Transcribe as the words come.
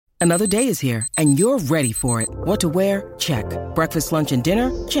Another day is here, and you're ready for it. What to wear? Check. Breakfast, lunch, and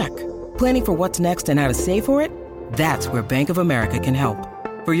dinner? Check. Planning for what's next and how to save for it? That's where Bank of America can help.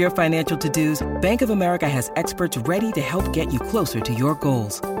 For your financial to-dos, Bank of America has experts ready to help get you closer to your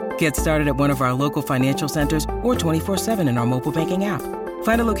goals. Get started at one of our local financial centers or 24/7 in our mobile banking app.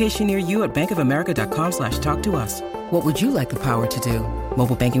 Find a location near you at bankofamerica.com/talktous. What would you like the power to do?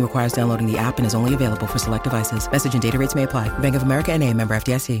 Mobile banking requires downloading the app and is only available for select devices. Message and data rates may apply. Bank of America N.A., member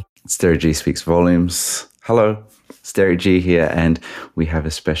FDIC. Stereo G speaks volumes. Hello, Stereo G here, and we have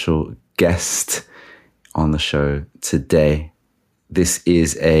a special guest on the show today. This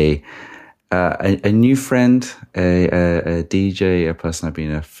is a new friend, a DJ, a person I've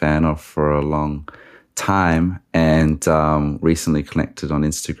been a fan of for a long time, and recently connected on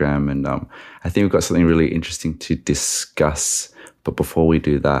Instagram. And I think we've got something really interesting to discuss. But before we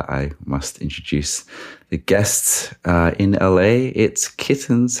do that, I must introduce the guest in LA. It's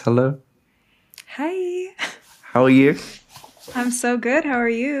Kittens. Hello. Hi. How are you? I'm so good. How are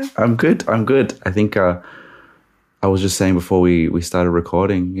you? I'm good. I think I was just saying before we started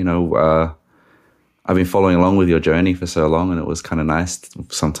recording, I've been following along with your journey for so long, and it was kind of nice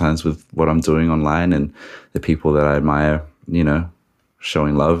sometimes with what I'm doing online and the people that I admire,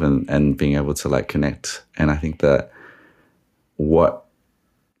 showing love and being able to like connect. And I think that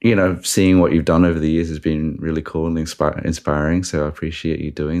seeing what you've done over the years has been really cool and inspiring. So I appreciate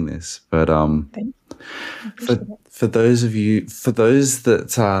you doing this. But for those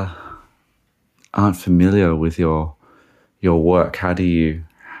that aren't familiar with your work, how do you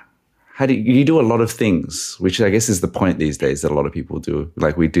do a lot of things, which I guess is the point these days that a lot of people do.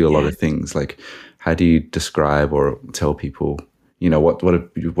 Like we do a lot of things. Like how do you describe or tell people, what do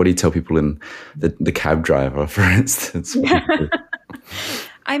you tell people in the cab driver, for instance?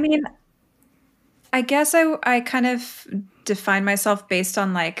 I mean, I guess I kind of define myself based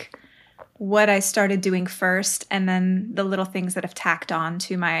on like what I started doing first, and then the little things that have tacked on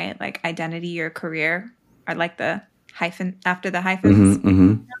to my like identity or career are like the hyphen after the hyphens.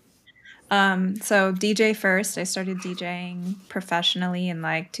 So DJ first. I started DJing professionally in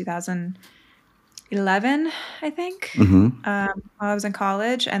like 2011, I think, while I was in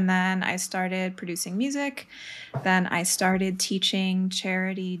college. And then I started producing music. Then I started teaching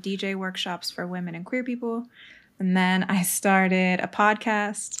charity DJ workshops for women and queer people. And then I started a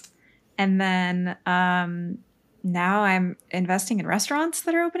podcast. And then now I'm investing in restaurants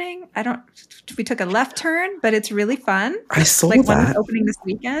that are opening. We took a left turn, but it's really fun. I saw like that. One opening this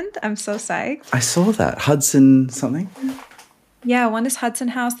weekend. I'm so psyched. I saw that. Hudson something? Yeah, one is Hudson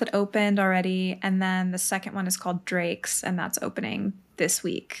House that opened already. And then the second one is called Drake's, and that's opening this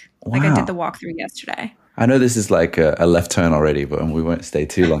week. Wow. Like I did the walkthrough yesterday. I know this is like a left turn already, but we won't stay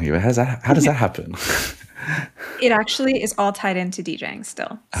too long here. How does that happen? It actually is all tied into DJing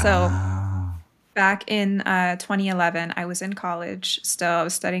still. So back in 2011, I was in college still. I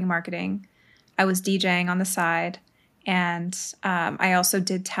was studying marketing. I was DJing on the side. And I also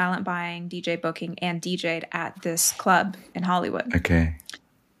did talent buying, DJ booking, and DJ'd at this club in Hollywood. Okay.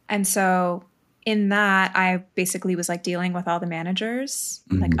 And so in that, I basically was like dealing with all the managers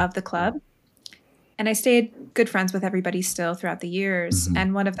like of the club. And I stayed good friends with everybody still throughout the years.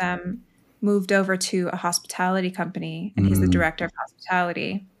 And one of them moved over to a hospitality company, and he's the director of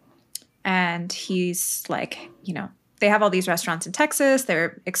hospitality. And he's like, they have all these restaurants in Texas.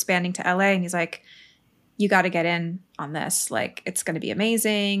 They're expanding to LA. And he's like, you got to get in on this. Like, it's going to be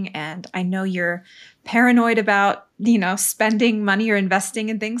amazing. And I know you're paranoid about, spending money or investing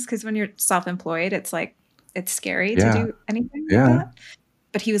in things, because when you're self-employed, it's like, it's scary to do anything like that.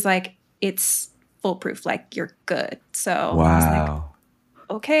 But he was like, it's foolproof. Like, you're good. So I was like,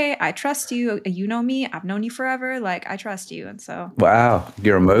 okay, I trust you. You know me. I've known you forever. Like, I trust you. And so. Wow.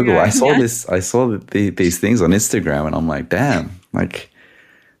 You're a mogul. I saw this. I saw these things on Instagram, and I'm like, damn, like,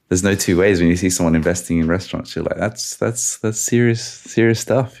 there's no two ways when you see someone investing in restaurants. You're like, that's serious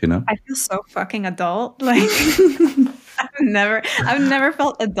stuff, I feel so fucking adult. Like, I've never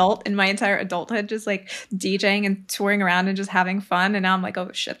felt adult in my entire adulthood, just like DJing and touring around and just having fun. And now I'm like, oh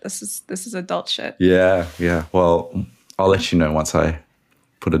shit, this is adult shit. Yeah. Well, I'll let you know once I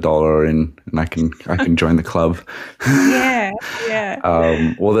put $1 in, and I can join the club. Yeah.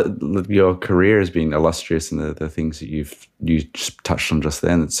 Well, your career has been illustrious, and the things that you just touched on just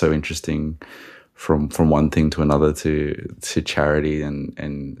then. It's so interesting, from one thing to another, to charity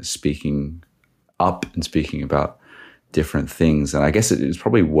and speaking up and speaking about different things. And I guess it is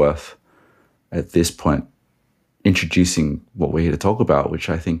probably worth at this point introducing what we're here to talk about, which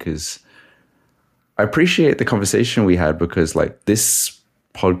I think is, I appreciate the conversation we had, because like this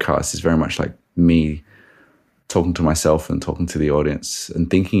podcast is very much like me talking to myself and talking to the audience and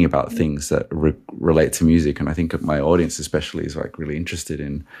thinking about things that relate to music. And I think my audience especially is like really interested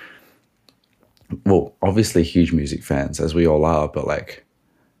in, well, obviously huge music fans, as we all are, but like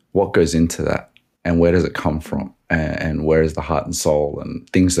what goes into that and where does it come from, and where is the heart and soul, and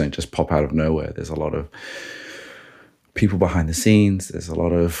things don't just pop out of nowhere. There's a lot of people behind the scenes. There's a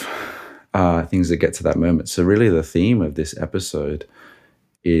lot of things that get to that moment. So really the theme of this episode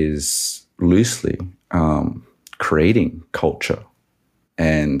is loosely creating culture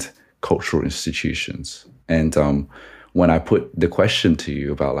and cultural institutions. And when I put the question to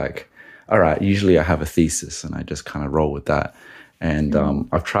you about like, all right, usually I have a thesis and I just kind of roll with that. And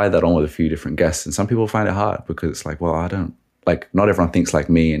I've tried that on with a few different guests, and some people find it hard because it's like, well, I don't, like, not everyone thinks like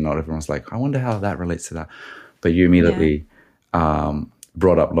me, and not everyone's like, I wonder how that relates to that. But you immediately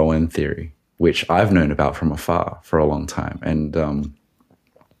brought up low end theory, which I've known about from afar for a long time. And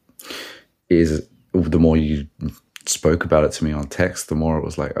is the more you spoke about it to me on text, the more it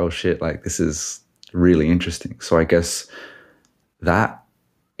was like, oh shit, like this is really interesting. So I guess that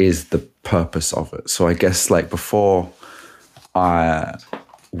is the purpose of it. So I guess like before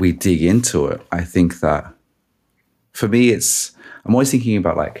we dig into it, I think that for me, I'm always thinking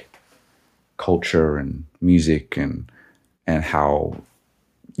about like culture and music and how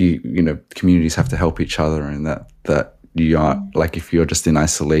you know communities have to help each other, and that you aren't like, if you're just in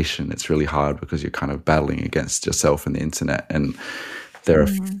isolation, it's really hard because you're kind of battling against yourself and the internet, and there are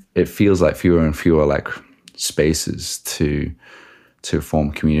it feels like fewer and fewer like spaces to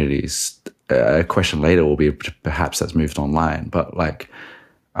form communities. A question later will be perhaps that's moved online, but like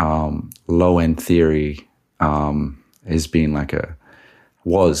low end theory has been like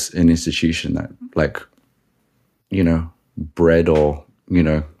was an institution that like, you know, bred or, you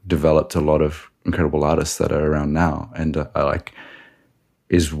know, developed a lot of incredible artists that are around now, and like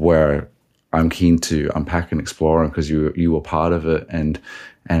is where I'm keen to unpack and explore, because you were part of it, and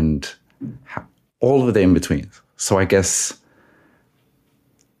all of the in betweens. So I guess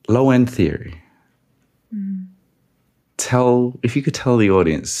low end theory. If you could tell the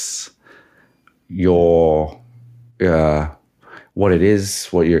audience what it is,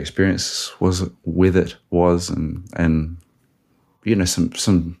 what your experience was with it was, and you know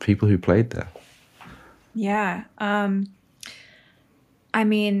some people who played there. Yeah. I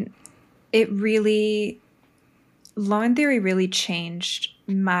mean, low end theory really changed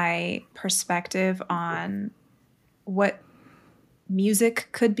my perspective on what music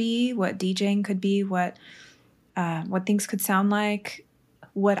could be, what DJing could be, what things could sound like,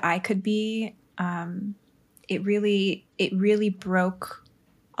 what I could be. It really broke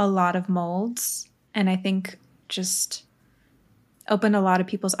a lot of molds, and I think just opened a lot of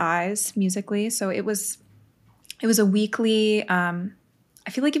people's eyes musically. So it was a weekly, I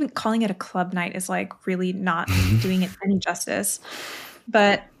feel like even calling it a club night is like really not doing it any justice,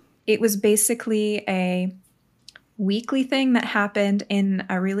 but it was basically a weekly thing that happened in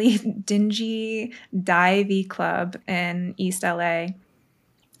a really dingy, divey club in East LA.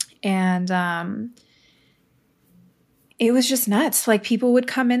 And it was just nuts. Like, people would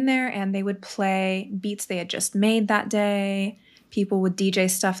come in there and they would play beats they had just made that day. People would DJ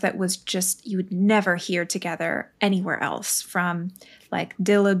stuff that was just, you would never hear together anywhere else, from like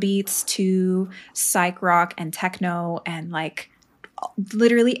Dilla beats to psych rock and techno, and like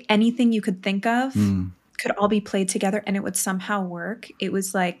literally anything you could think of could all be played together and it would somehow work. It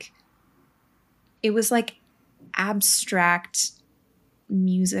was like abstract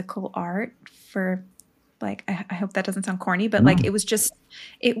musical art for, like, I hope that doesn't sound corny, but like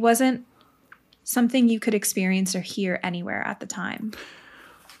it wasn't something you could experience or hear anywhere at the time.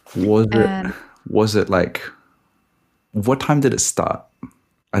 Was it like, what time did it start?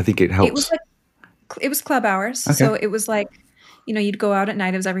 I think it helps. It was club hours. Okay. So it was like, you know, you'd go out at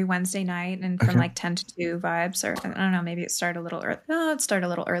night. It was every Wednesday night, and from like 10 to 2 vibes, or I don't know, maybe it started a little early. No, it started a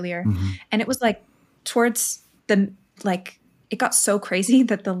little earlier. And it was like towards the, like, it got so crazy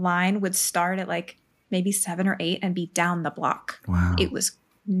that the line would start at like maybe 7 or 8 and be down the block. Wow. It was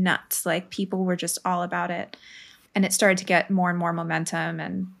nuts. Like, people were just all about it. And it started to get more and more momentum.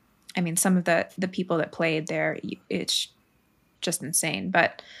 And I mean, some of the people that played there, it's just insane.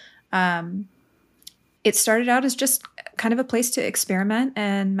 But it started out as just kind of a place to experiment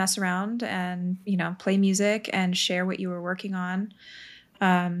and mess around and, you know, play music and share what you were working on.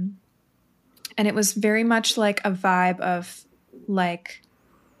 And it was very much like a vibe of like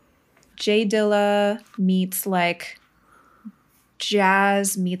J Dilla meets like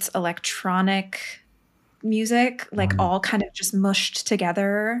jazz meets electronic music, like all kind of just mushed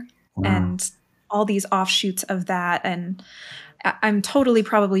together. Wow. And all these offshoots of that. And I'm totally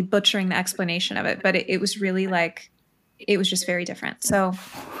probably butchering the explanation of it, but it was really like, it was just very different. So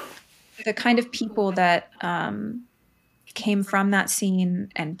the kind of people that came from that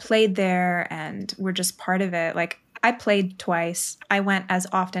scene and played there and were just part of it. Like, I played twice. I went as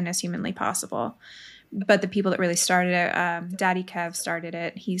often as humanly possible. But the people that really started it, Daddy Kev started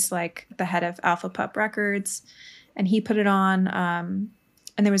it. He's like the head of Alpha Pup Records, and he put it on. And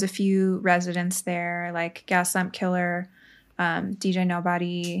there was a few residents there, like Gaslamp Killer, DJ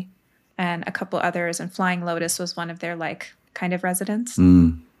Nobody, and a couple others. And Flying Lotus was one of their like kind of residents.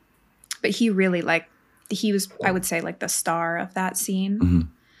 But he really he was, I would say, like the star of that scene.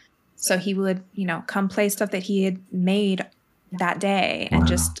 So he would, come play stuff that he had made that day and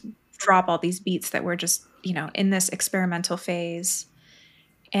just drop all these beats that were just, in this experimental phase.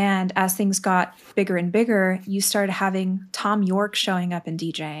 And as things got bigger and bigger, you started having Tom York showing up and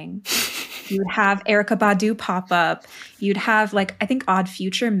DJing. You would have Erykah Badu pop up. You'd have, like, I think Odd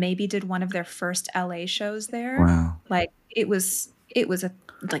Future maybe did one of their first LA shows there. Wow. Like, it was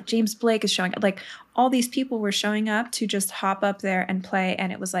like James Blake is showing up. Like, all these people were showing up to just hop up there and play.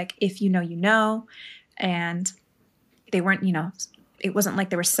 And it was like, if you know, you know. And they weren't, it wasn't like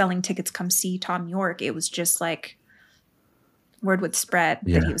they were selling tickets, come see Tom York. It was just like word would spread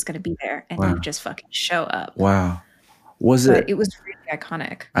that he was going to be there, and he would just fucking show up. Wow. It was really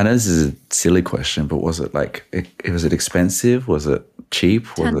iconic. I know this is a silly question, but was it like, was it expensive? Was it cheap?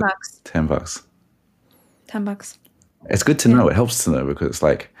 $10. $10. $10. It's good to know. It helps to know, because it's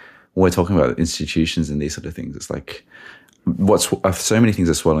like, when we're talking about institutions and these sort of things, it's like, so many things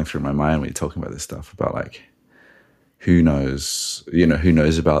are swirling through my mind when you're talking about this stuff, about like, who knows, who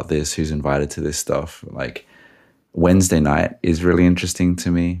knows about this, who's invited to this stuff. Like, Wednesday night is really interesting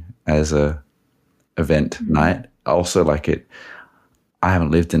to me as a event night. I also like it. I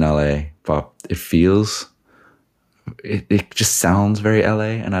haven't lived in LA, but it feels, it just sounds very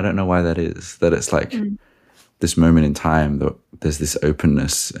LA, and I don't know why that is. That it's like this moment in time that there's this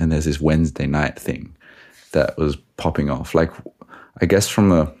openness, and there's this Wednesday night thing that was popping off. Like, I guess from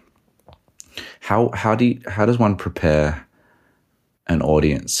the, how does one prepare an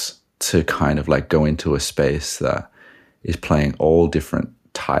audience to kind of like go into a space that is playing all different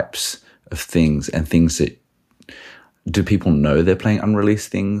types of things, and things that, do people know they're playing unreleased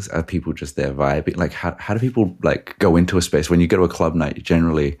things? Are people just there vibing? Like, how do people like go into a space? When you go to a club night,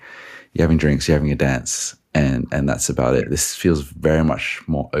 you're having drinks, you're having a dance, and that's about it. This feels very much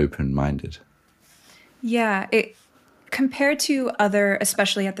more open-minded. Yeah, compared to other,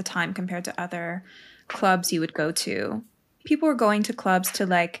 especially at the time, compared to other clubs you would go to, people were going to clubs to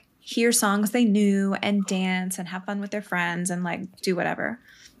like hear songs they knew and dance and have fun with their friends and like do whatever.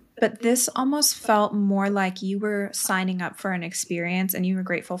 But this almost felt more like you were signing up for an experience, and you were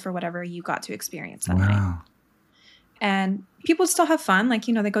grateful for whatever you got to experience that night. And people still have fun. Like,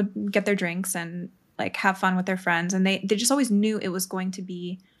 they go get their drinks and like have fun with their friends. And they just always knew it was going to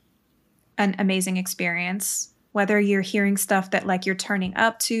be an amazing experience, whether you're hearing stuff that like you're turning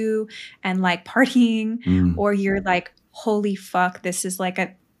up to and like partying, or you're like, holy fuck, this is like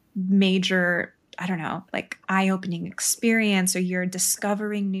a major, I don't know, like eye-opening experience, or you're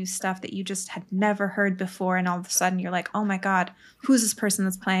discovering new stuff that you just had never heard before. And all of a sudden you're like, oh my God, who's this person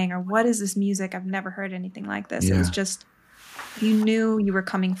that's playing? Or what is this music? I've never heard anything like this. Yeah. It was just, you knew you were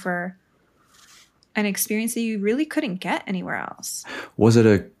coming for an experience that you really couldn't get anywhere else. Was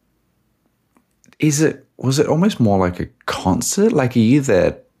it almost more like a concert? Like, are you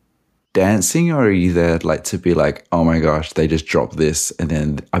there dancing, or are you there like to be like, oh my gosh, they just dropped this, and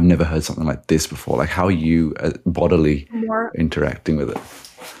then I've never heard something like this before? Like, how are you bodily interacting with it?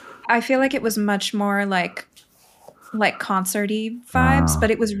 I feel like it was much more like concert-y vibes,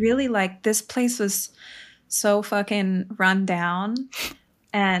 but it was really like, this place was so fucking run down.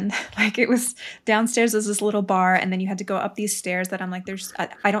 And like, it was downstairs was this little bar, and then you had to go up these stairs that I'm like,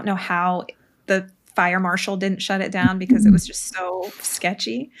 I don't know how the fire marshal didn't shut it down, because it was just so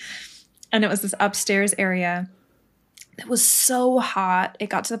sketchy. And it was this upstairs area that was so hot. It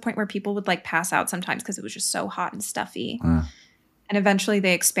got to the point where people would like pass out sometimes because it was just so hot and stuffy. And eventually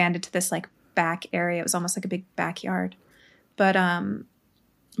they expanded to this like back area. It was almost like a big backyard. But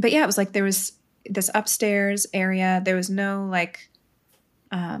yeah, it was like there was this upstairs area. There was no like,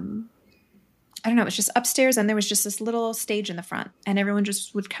 I don't know, it was just upstairs, and there was just this little stage in the front, and everyone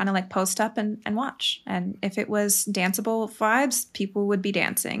just would kind of like post up and watch. And if it was danceable vibes, people would be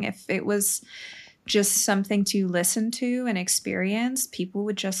dancing. If it was just something to listen to and experience, people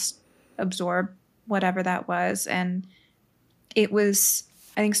would just absorb whatever that was. And it was,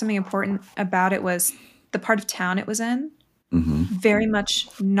 I think something important about it was the part of town it was in. Very much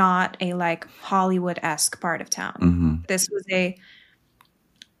not a like Hollywood-esque part of town. this was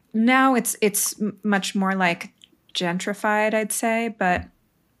now it's much more like gentrified, I'd say, but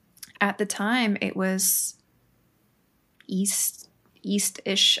at the time it was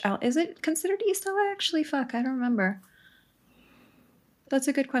east-ish. Is it considered East LA? Actually, fuck, I don't remember. That's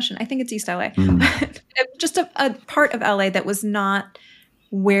a good question. I think it's East LA. Just a part of LA that was not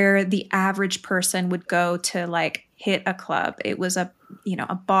where the average person would go to like hit a club. It was a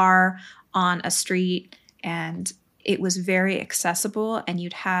bar on a street, and it was very accessible, and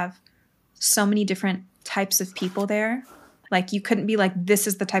you'd have so many different types of people there. Like you couldn't be like, this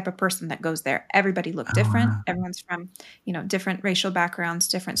is the type of person that goes there. Everybody looked different. Everyone's from, different racial backgrounds,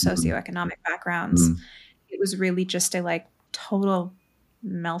 different socioeconomic backgrounds. It was really just a like total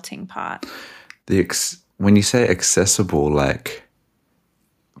melting pot. When you say accessible, like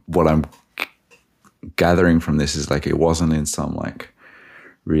what I'm gathering from this is like it wasn't in some like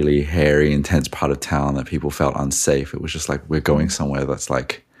really hairy, intense part of town that people felt unsafe. It was just like we're going somewhere that's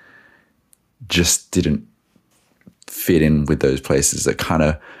like just didn't fit in with those places that kind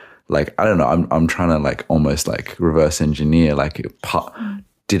of like, I don't know, I'm trying to like almost like reverse engineer, like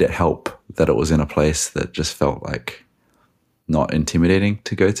did it help that it was in a place that just felt like not intimidating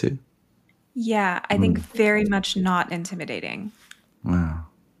to go to? Yeah, I think very much not intimidating. Wow.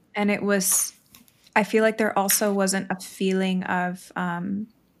 And I feel like there also wasn't a feeling of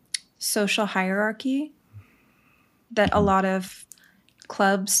social hierarchy that a lot of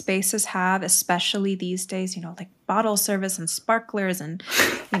club spaces have, especially these days, like bottle service and sparklers and,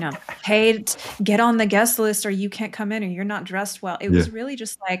 hey, get on the guest list or you can't come in or you're not dressed well. It was really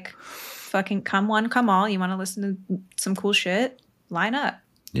just like fucking come one, come all. You want to listen to some cool shit? Line up.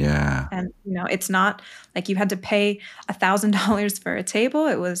 Yeah. And, it's not like you had to pay $1,000 for a table.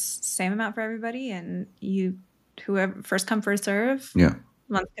 It was same amount for everybody. And whoever first come, first serve. Yeah.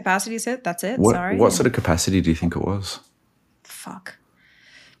 Once capacity is hit, that's it. What sort of capacity do you think it was? Fuck.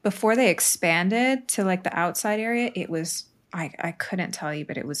 Before they expanded to like the outside area, it was, I couldn't tell you,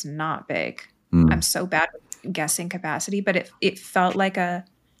 but it was not big. I'm so bad with guessing capacity, but it felt like a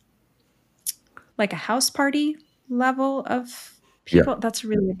house party level of people. That's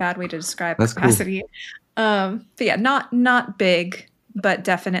really a bad way to describe capacity. Cool. But yeah, not big, but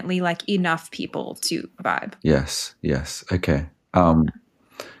definitely like enough people to vibe. Yes. Okay.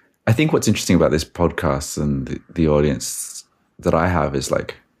 I think what's interesting about this podcast and the audience that I have is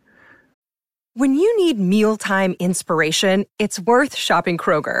like, when you need mealtime inspiration, it's worth shopping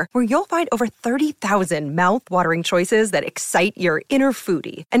Kroger, where you'll find over 30,000 mouth-watering choices that excite your inner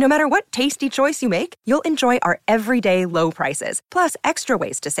foodie. And no matter what tasty choice you make, you'll enjoy our everyday low prices, plus extra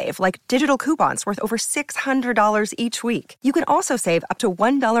ways to save, like digital coupons worth over $600 each week. You can also save up to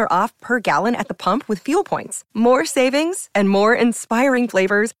 $1 off per gallon at the pump with fuel points. More savings and more inspiring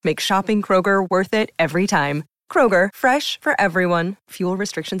flavors make shopping Kroger worth it every time. Kroger, fresh for everyone. Fuel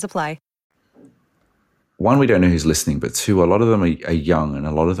restrictions apply. One, we don't know who's listening, but two, a lot of them are young and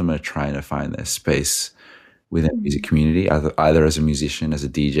a lot of them are trying to find their space within the music community, either as a musician, as a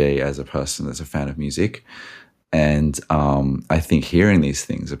DJ, as a person that's a fan of music. And I think hearing these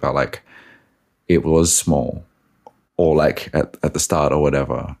things about like it was small or like at the start or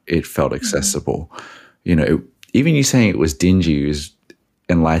whatever, it felt accessible. Even you saying it was dingy is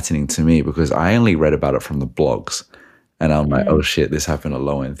enlightening to me because I only read about it from the blogs and I'm like, oh shit, this happened at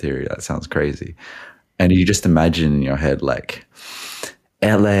Low End Theory. That sounds crazy. And you just imagine in your head, like,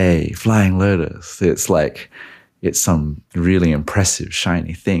 LA, Flying Lotus. It's like, it's some really impressive,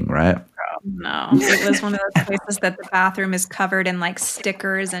 shiny thing, right? No, it was one of those places that the bathroom is covered in like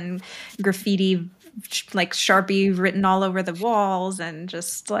stickers and graffiti, like Sharpie written all over the walls. And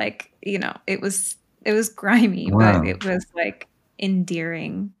just like, it was grimy, but it was like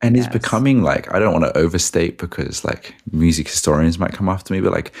endearing. And it's becoming like, I don't want to overstate because like music historians might come after me,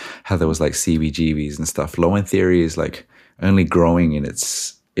 but like how there was like CBGBs and stuff. Low End Theory is like only growing in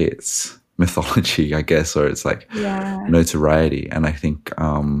its mythology, I guess, or it's like notoriety. And I think,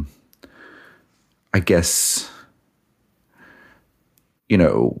 I guess,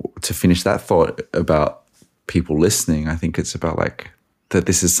 to finish that thought about people listening, I think it's about like that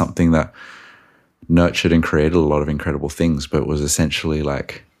this is something that nurtured and created a lot of incredible things, but was essentially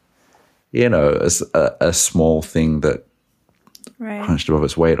like, a small thing that punched above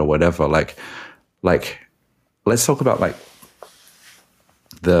its weight or whatever. Like, let's talk about like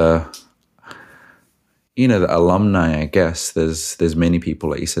the alumni, I guess. There's many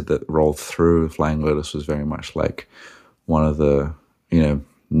people, like you said, that rolled through. Flying Lotus was very much like one of the,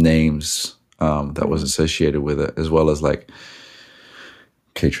 names that was associated with it, as well as like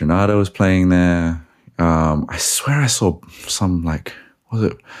Kaytranada was playing there. I swear I saw some like, was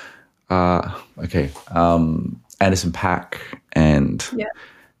it? Okay. Anderson .Paak and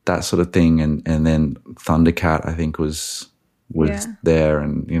that sort of thing, and then Thundercat I think was there,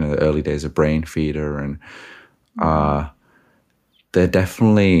 and you know, the early days of Brain Feeder, and there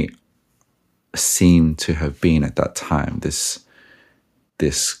definitely seemed to have been at that time this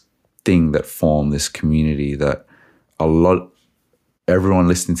thing that formed this community that everyone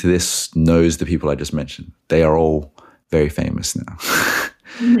listening to this knows the people I just mentioned. They are all very famous now.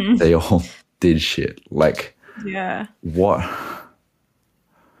 They all did shit. Like, what?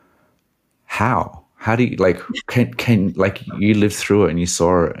 How do you, like, can like, you lived through it and you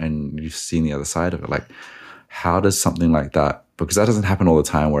saw it and you've seen the other side of it. Like, how does something like that, because that doesn't happen all the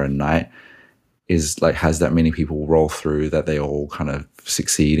time, where a night is like, has that many people roll through, that they all kind of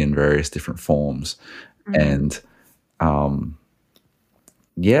succeed in various different forms. And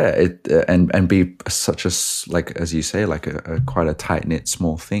and be such a, like, as you say, like a quite a tight-knit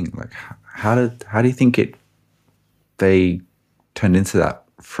small thing. Like, how do you think they turned into that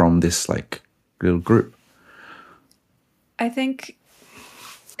from this like little group? I think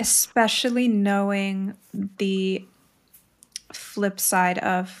especially knowing the flip side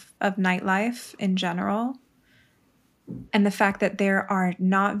of nightlife in general, and the fact that there are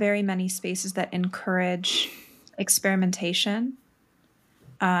not very many spaces that encourage experimentation,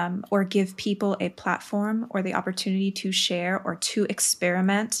 or give people a platform or the opportunity to share or to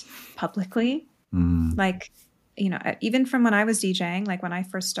experiment publicly. Like, you know, even from when I was DJing, like when I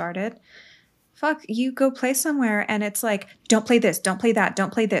first started, you go play somewhere and it's like, don't play this, don't play that,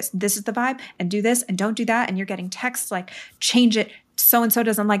 don't play this. This is the vibe, and do this and don't do that. And you're getting texts like, change it. So-and-so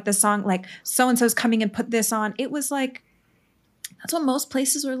doesn't like this song. Like, so-and-so's coming and put this on. It was like, that's what most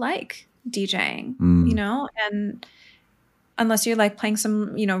places were like DJing, you know? And unless you're like playing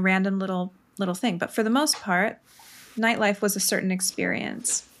some, you know, random little thing. But for the most part, nightlife was a certain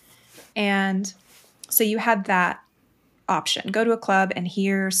experience. And so you had that option. Go to a club and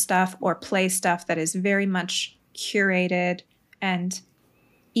hear stuff or play stuff that is very much curated. And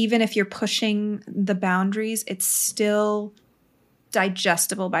even if you're pushing the boundaries, it's still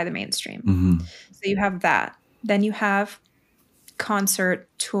digestible by the mainstream. So you have that. Then you have concert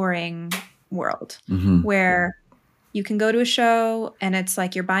touring world, where you can go to a show and it's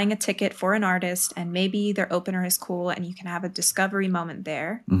like you're buying a ticket for an artist and maybe their opener is cool and you can have a discovery moment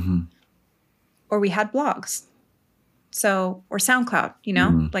there. Or we had blogs. So, or SoundCloud, you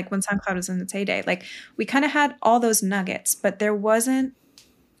know, like when SoundCloud was in its heyday, like we kind of had all those nuggets, but there wasn't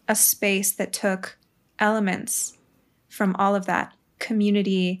a space that took elements from all of that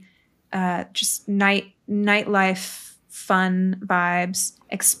community, just nightlife, fun vibes,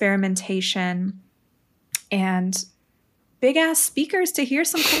 experimentation, and big ass speakers to hear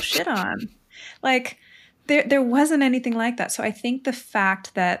some cool shit on. Like, there wasn't anything like that. So I think the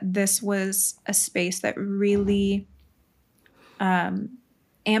fact that this was a space that really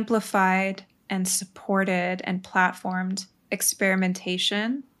amplified and supported and platformed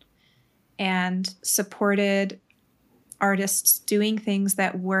experimentation and supported artists doing things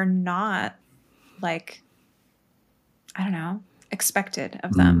that were not, like, I don't know, expected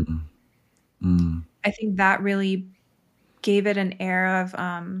of them. I think that really gave it an air of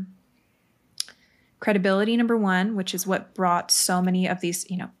credibility, number one, which is what brought so many of these,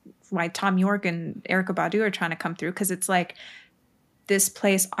 you know, why Tom York and Erykah Badu are trying to come through, because it's like this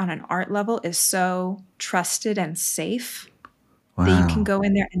place on an art level is so trusted and safe that you can go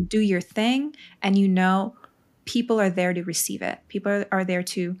in there and do your thing, and you know people are there to receive it. People are there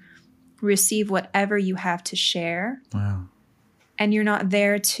to receive whatever you have to share. And you're not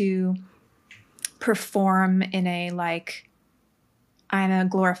there to perform in a, like, I'm a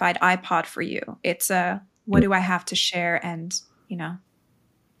glorified iPod for you. It's a, what do I have to share? And, you know,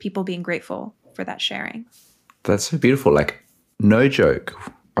 people being grateful for that sharing. That's so beautiful. Like, no joke,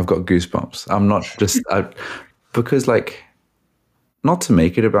 I've got goosebumps. I'm not just, because, like, not to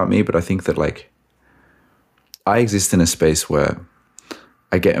make it about me, but I think that, like, I exist in a space where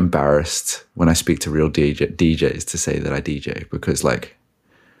I get embarrassed when I speak to real DJs to say that I DJ, because, like,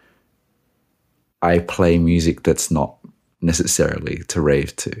 I play music that's not necessarily to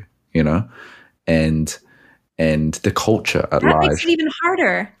rave to, you know, and the culture at large. That makes it even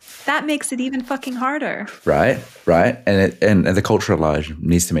harder. That makes it even fucking harder. Right. And the culture at large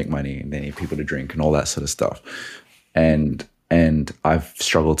needs to make money, and they need people to drink and all that sort of stuff. And I've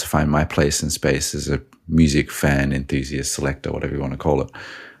struggled to find my place in space as a music fan, enthusiast, selector, whatever you want to call it.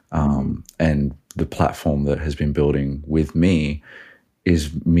 And the platform that has been building with me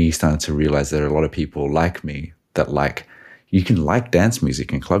is me starting to realize there are a lot of people like me that, like, you can like dance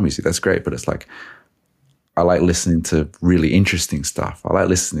music and club music. That's great. But it's like, I like listening to really interesting stuff. I like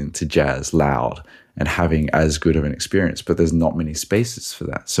listening to jazz loud and having as good of an experience, but there's not many spaces for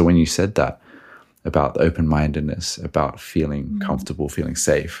that. So when you said that about the open-mindedness, about feeling comfortable, feeling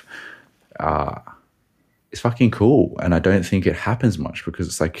safe, it's fucking cool. And I don't think it happens much, because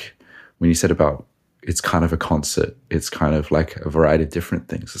it's like when you said about it's kind of a concert, it's kind of like a variety of different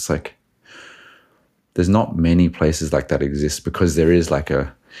things. It's like there's not many places like that exist, because there is like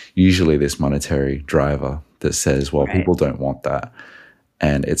usually this monetary driver that says, well, people don't want that,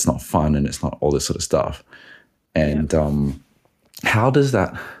 and it's not fun, and it's not all this sort of stuff. And how does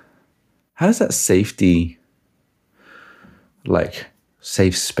that safety, like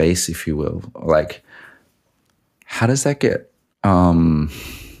safe space, if you will, like how does that get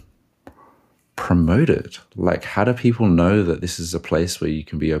promoted? Like, how do people know that this is a place where you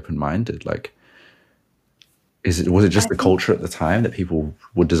can be open-minded? Like, was it just the culture at the time that people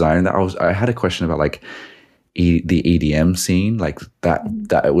were designing that? I had a question about like the EDM scene, like that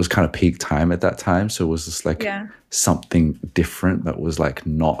it was kind of peak time at that time. So was this like something different that was like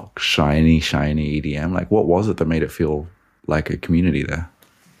not shiny EDM? Like, what was it that made it feel like a community there?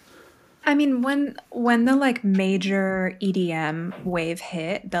 I mean, when the like major EDM wave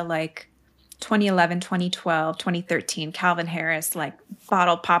hit, the like 2011, 2012, 2013, Calvin Harris, like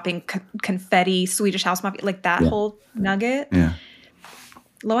bottle popping, confetti, Swedish House Mafia, like that whole nugget. Yeah.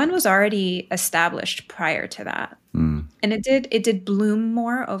 Low-end was already established prior to that. And it did bloom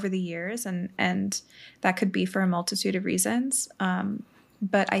more over the years, and that could be for a multitude of reasons.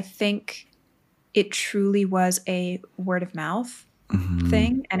 But I think it truly was a word of mouth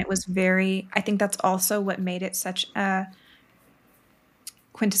thing. And it was I think that's also what made it such a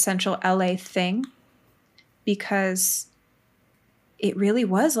quintessential LA thing, because it really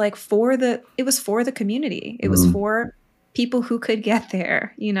was like it was for the community. It was for people who could get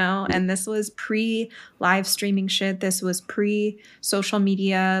there, you know, and this was pre-live streaming shit. This was pre-social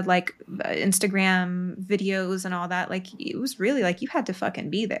media, like Instagram videos and all that. Like, it was really like you had to fucking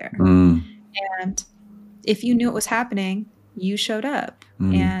be there. And if you knew it was happening, you showed up.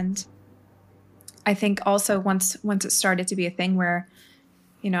 And I think also once it started to be a thing where,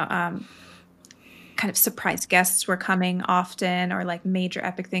 you know, kind of surprise guests were coming often, or like major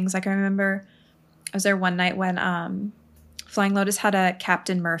epic things. Like I remember I was there one night when Flying Lotus had a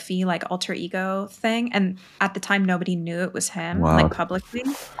Captain Murphy like alter ego thing, and at the time nobody knew it was him, like publicly.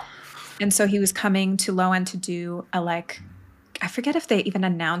 And so he was coming to Low-End to do a like, I forget if they even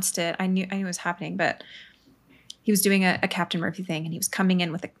announced it. I knew it was happening, but he was doing a Captain Murphy thing, and he was coming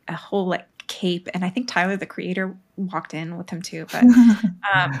in with a whole like cape, and I think Tyler the Creator walked in with him too,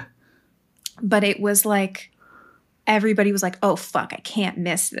 but it was like everybody was like, oh fuck, I can't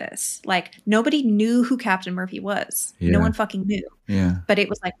miss this. Like, nobody knew who Captain Murphy was. No one fucking knew. But it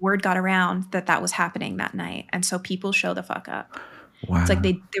was like word got around that was happening that night, and so people show the fuck up. It's like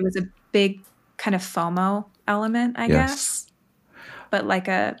there was a big kind of FOMO element, I guess, but like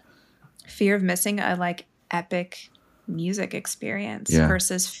a fear of missing a like epic music experience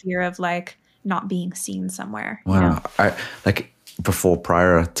versus fear of like not being seen somewhere. You know? I like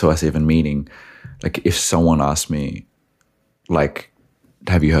prior to us even meeting, like if someone asked me, like,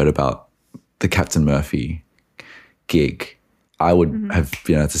 have you heard about the Captain Murphy gig? I would have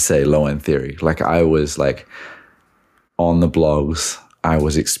been able to say Low-End Theory. Like, I was like on the blogs, I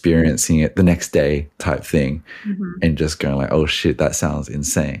was experiencing it the next day type thing, and just going like, oh shit, that sounds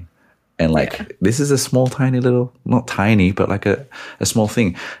insane. And like, this is a small, tiny little, not tiny, but like a small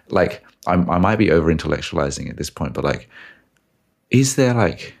thing. Like, I might be over intellectualizing at this point, but like, is there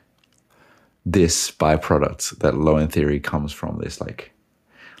like this byproduct that Low-End Theory comes from? This like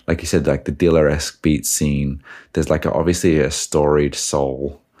you said, like the Dilla-esque beat scene. There's like obviously a storied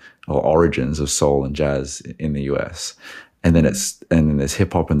soul or origins of soul and jazz in the US, and then there's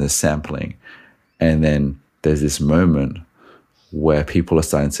hip hop and there's sampling, and then there's this moment where people are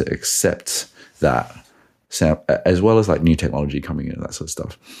starting to accept that, as well as like new technology coming in and that sort of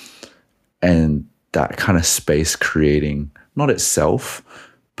stuff. And that kind of space creating, not itself,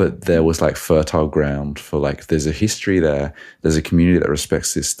 but there was like fertile ground for like, there's a history there, there's a community that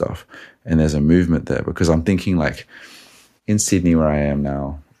respects this stuff, and there's a movement there. Because I'm thinking like in Sydney where I am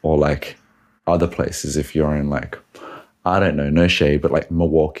now, or like other places, if you're in like, I don't know, no shade, but like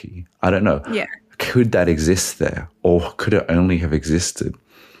Milwaukee, I don't know. Yeah. Could that exist there? Or could it only have existed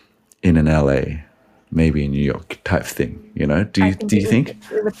in an LA, maybe in New York type thing? You know, do you think?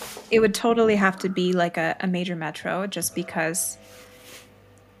 It would totally have to be like a major metro, just because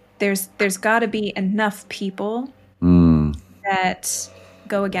there's got to be enough people that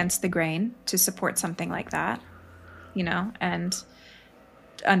go against the grain to support something like that, you know? And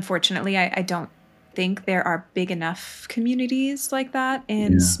unfortunately, I don't think there are big enough communities like that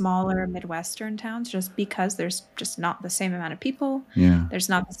in smaller Midwestern towns, just because there's just not the same amount of people. Yeah. There's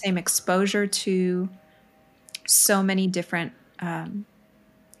not the same exposure to so many different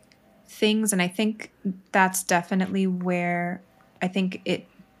things. And I think that's definitely where I think it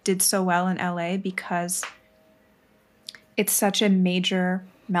did so well in LA, because it's such a major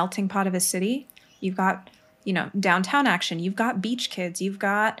melting pot of a city. You've got, downtown action. You've got beach kids. You've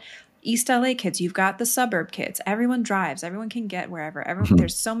got East LA kids. You've got the suburb kids. Everyone drives. Everyone can get wherever.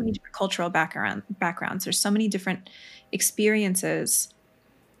 There's so many different cultural backgrounds. There's so many different experiences.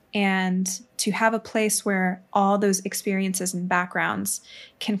 And to have a place where all those experiences and backgrounds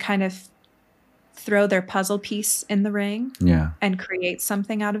can kind of throw their puzzle piece in the ring and create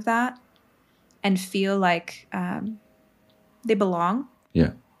something out of that and feel like they belong.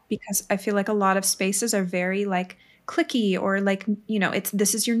 Yeah. Because I feel like a lot of spaces are very like cliquey, or like,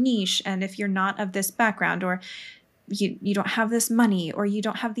 this is your niche. And if you're not of this background, or you don't have this money, or you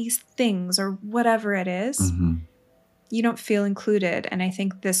don't have these things, or whatever it is, you don't feel included. And I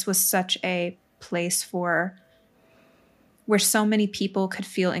think this was such a place where so many people could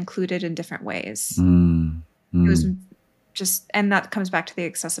feel included in different ways. It was just, and that comes back to the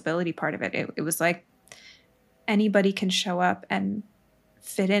accessibility part of it. It was like anybody can show up and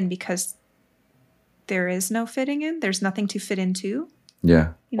fit in, because there is no fitting in. There's nothing to fit into.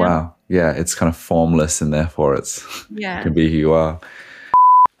 Yeah. Wow. Yeah. It's kind of formless, and therefore you can be who you are.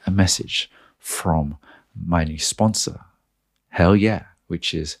 A message from my new sponsor, hell yeah,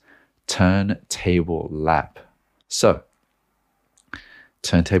 which is Turntable Lab. So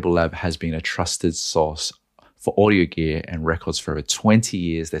Turntable Lab has been a trusted source for audio gear and records for over 20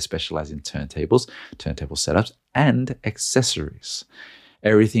 years. They specialize in turntables, turntable setups, and accessories.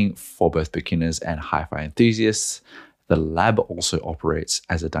 Everything for both beginners and hi-fi enthusiasts. The lab also operates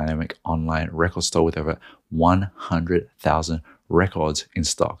as a dynamic online record store with over 100,000 records in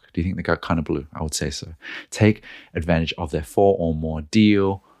stock. Do you think they got kind of blue? I would say so. Take advantage of their 4 or more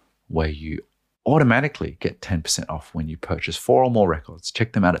deal, where you automatically get 10% off when you purchase 4 or more records.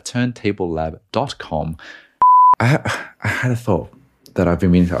 Check them out at turntablelab.com. I had a thought that I've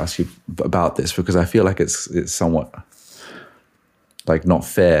been meaning to ask you about this, because I feel like it's somewhat like not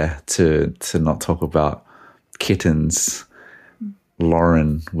fair to not talk about Kittens,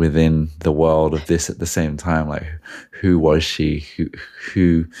 Lauren, within the world of this at the same time. Like, who was she?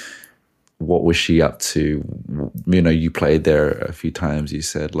 Who what was she up to? You played there a few times. You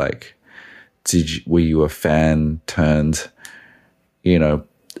said, like, were you a fan turned,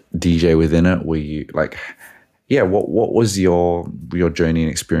 DJ within it? Were you like, what was your journey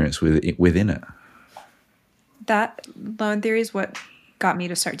and experience within it? That Lone Theory is what got me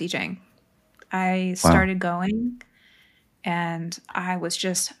to start DJing. I started going, and I was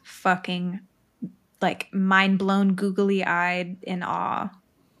just fucking like mind blown, googly eyed in awe,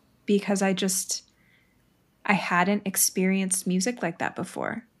 because I hadn't experienced music like that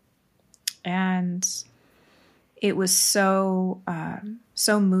before. And it was so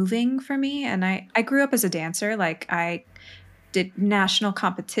moving for me. And I grew up as a dancer. Like, I did national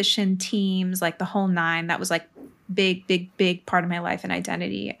competition teams, like the whole nine. That was like big part of my life and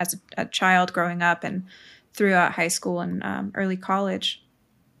identity as a child growing up and throughout high school and early college.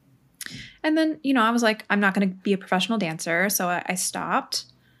 And then, I was like, I'm not going to be a professional dancer. So I stopped,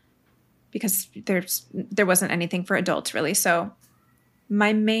 because there wasn't anything for adults really. So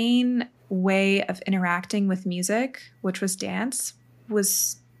my main way of interacting with music, which was dance,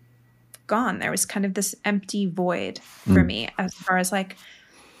 was gone. There was kind of this empty void for me as far as like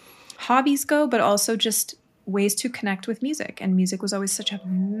hobbies go, but also just ways to connect with music. And music was always such a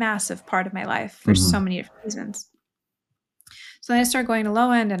massive part of my life for so many different reasons. So then I started going to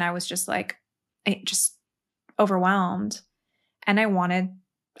Low End, and I was just like, just overwhelmed. And I wanted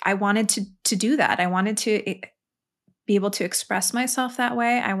to do that. I wanted to be able to express myself that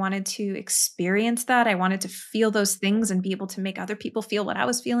way. I wanted to experience that. I wanted to feel those things and be able to make other people feel what I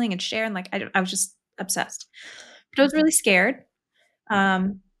was feeling and share. And like, I was just obsessed, but I was really scared.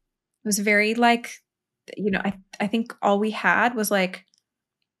 It was very like, I think all we had was like,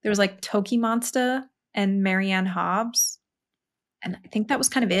 there was like Toki Monsta and Marianne Hobbs. And I think that was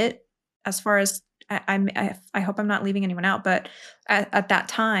kind of it, as far as I hope I'm not leaving anyone out, but at that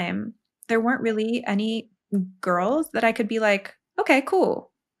time, there weren't really any girls that I could be like, okay,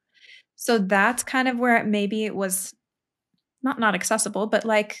 cool. So that's kind of where maybe it was not accessible, but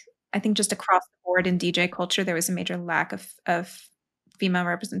like, I think just across the board in DJ culture, there was a major lack of female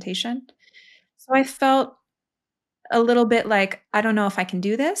representation. So I felt a little bit like, I don't know if I can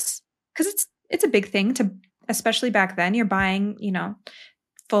do this, because it's a big thing to, especially back then, you're buying,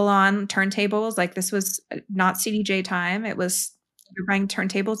 full on turntables. Like this was not CDJ time. It was you're buying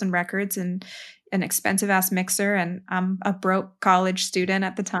turntables and records and an expensive ass mixer. And I'm a broke college student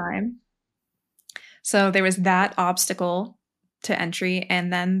at the time. So there was that obstacle to entry.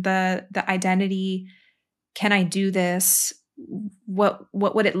 And then the identity, can I do this? What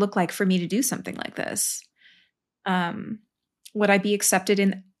would it look like for me to do something like this? Would I be accepted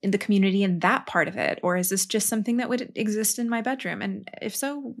in the community in that part of it? Or is this just something that would exist in my bedroom? And if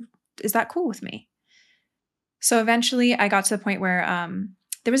so, is that cool with me? So eventually I got to the point where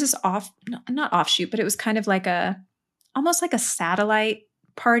there was this not offshoot, but it was kind of like almost like a satellite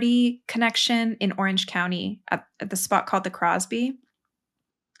party connection in Orange County at the spot called the Crosby.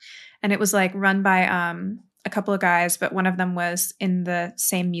 And it was like run by a couple of guys, but one of them was in the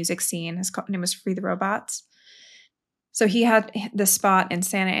same music scene. His name was Free the Robots. So he had the spot in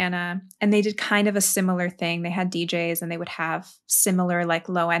Santa Ana, and they did kind of a similar thing. They had DJs, and they would have similar like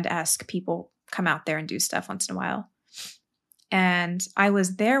low-end-esque people come out there and do stuff once in a while. And I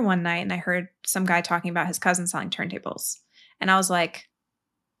was there one night, and I heard some guy talking about his cousin selling turntables. And I was like,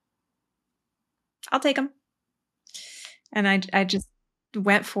 I'll take them. And I just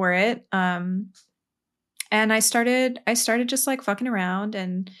went for it. And I started just like fucking around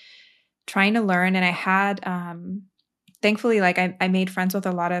and trying to learn. And I had, thankfully, like I made friends with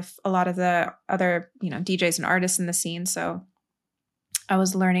a lot of the other, DJs and artists in the scene. So I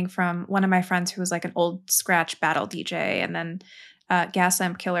was learning from one of my friends who was like an old scratch battle DJ. And then Gas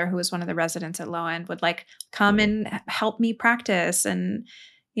Lamp Killer, who was one of the residents at Low End, would like come and help me practice. And,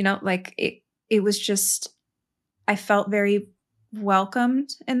 like it was just, I felt very welcomed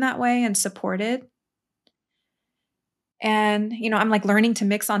in that way and supported. And, I'm like learning to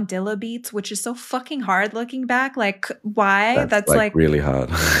mix on Dilla beats, which is so fucking hard looking back. Like, why? That's like really hard.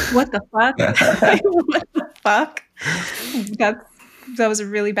 What the fuck? What the fuck? That was a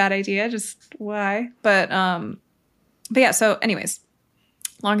really bad idea. Just why? But yeah. So anyways,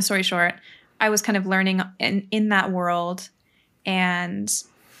 long story short, I was kind of learning in that world, and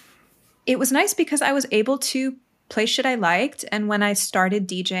it was nice because I was able to play shit I liked. And when I started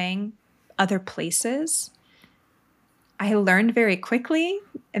DJing other places, I learned very quickly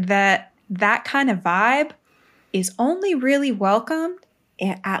that kind of vibe is only really welcomed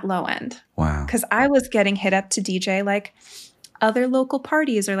at Low End. Wow. Because I was getting hit up to DJ like other local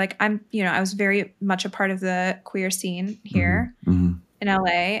parties, or like I was very much a part of the queer scene here in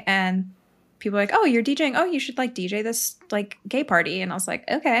LA, and people were like, oh, you're DJing. Oh, you should like DJ this like gay party. And I was like,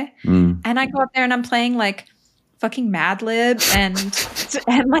 okay. And I go up there and I'm playing like fucking Mad Lib and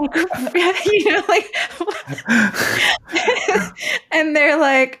like, like, and they're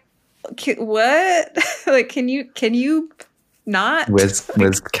like, what? Like, can you not? Where's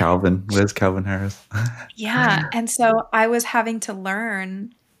Calvin? Where's Calvin Harris? Yeah. And so I was having to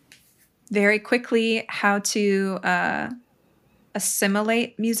learn very quickly how to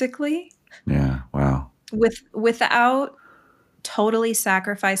assimilate musically. Yeah. Wow. Without totally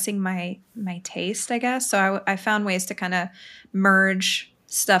sacrificing my taste, I guess. So I found ways to kind of merge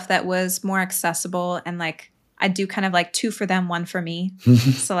stuff that was more accessible, and like I do kind of like 2 for them, 1 for me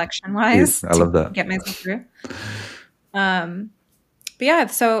selection wise. I love that. Get myself through. But yeah,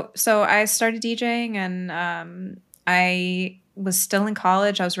 so I started DJing, and I was still in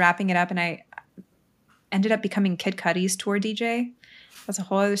college. I was wrapping it up, and I ended up becoming Kid Cudi's tour DJ. That's a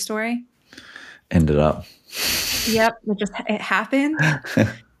whole other story. Ended up. Yep, it happened.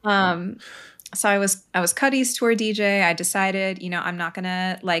 So I was Cudi's tour DJ. I decided, I'm not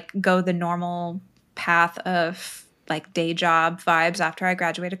gonna like go the normal path of like day job vibes after I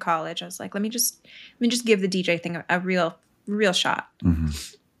graduated college. I was like, let me just give the DJ thing a real shot.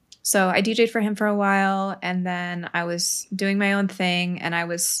 So I DJ'd for him for a while, and then I was doing my own thing, and I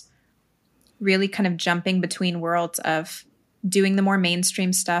was really kind of jumping between worlds of doing the more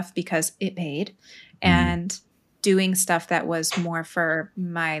mainstream stuff because it paid, and doing stuff that was more for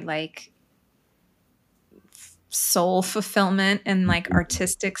my like soul fulfillment and like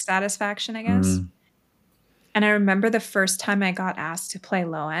artistic satisfaction, I guess. And I remember the first time I got asked to play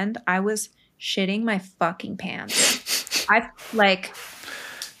Low End, I was shitting my fucking pants. I've played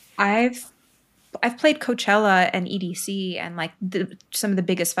Coachella and EDC and like some of the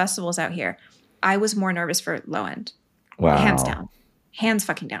biggest festivals out here. I was more nervous for Low End. Wow. Hands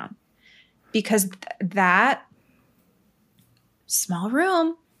fucking down. Because that small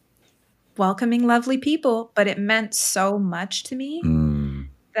room, welcoming lovely people, but it meant so much to me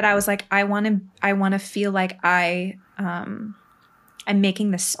that I was like, I want to feel like I'm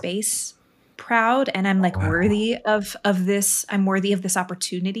making the space proud, and I'm like worthy of this. I'm worthy of this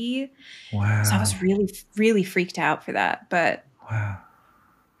opportunity. Wow. So I was really, really freaked out for that. But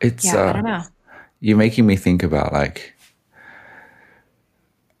It's I don't know. you're making me think about like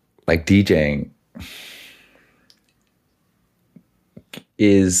DJing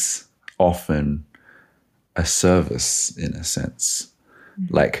is often a service in a sense.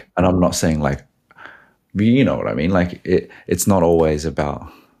 Like, and I'm not saying like, you know what I mean? Like it's not always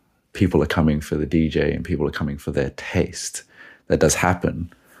about people are coming for the DJ and people are coming for their taste. That does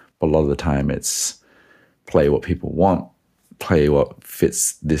happen. But a lot of the time it's play what people want, play what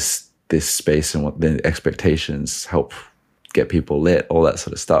fits this space and what the expectations, help get people lit, all that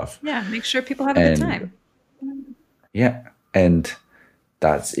sort of stuff. Yeah, make sure people have a good time. Yeah, and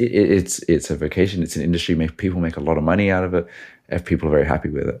that's it. It's a vocation. It's an industry. People make a lot of money out of it if people are very happy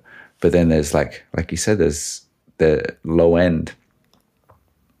with it. But then there's like you said, there's the low end.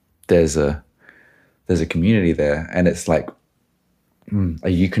 There's a community there, and it's like, are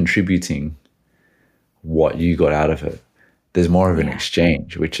you contributing what you got out of it? There's more of an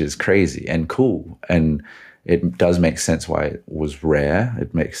exchange, which is crazy and cool, and it does make sense why it was rare.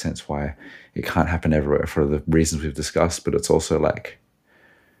 It makes sense why it can't happen everywhere for the reasons we've discussed. But it's also like,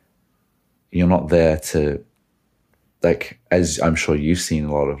 you're not there to, like, as I'm sure you've seen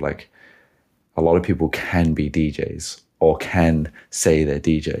a lot of people can be DJs or can say they're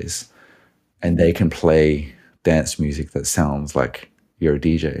DJs, and they can play dance music that sounds like you're a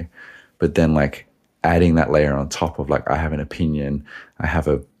DJ, but then like adding that layer on top of like, I have an opinion, I have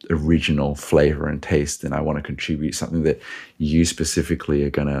a original flavor and taste, and I want to contribute something that you specifically are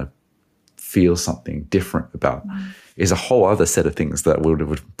going to feel something different about, is a whole other set of things that would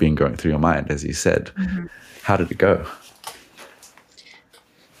have been going through your mind, as you said. How did it go?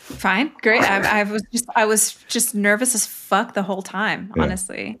 Fine, great. I was just nervous as fuck the whole time,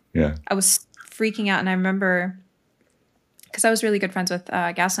 honestly. Yeah. I was freaking out, and I remember, because I was really good friends with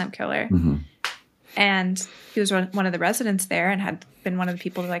Gaslamp Killer, and he was one of the residents there and had been one of the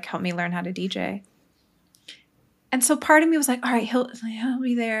people to like help me learn how to DJ. And so part of me was like, all right, he'll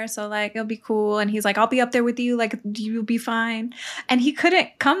be there, so like it'll be cool. And he's like, I'll be up there with you, like you'll be fine. And he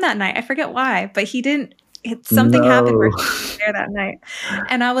couldn't come that night. I forget why, but he didn't. Something happened where he wasn't there that night,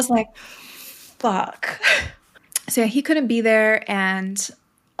 and I was like, fuck. So yeah, he couldn't be there, and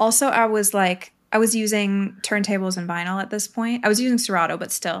also I was using turntables and vinyl at this point. I was using Serato,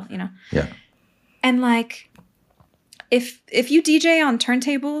 but still, you know. Yeah. And like, if you DJ on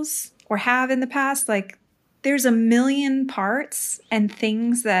turntables or have in the past, like there's a million parts and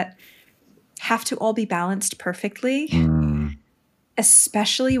things that have to all be balanced perfectly,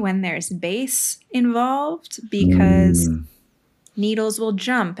 especially when there's bass involved, because needles will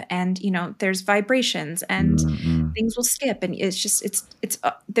jump and, you know, there's vibrations and things will skip. And it's just, it's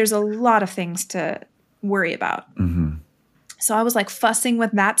there's a lot of things to worry about. So I was like fussing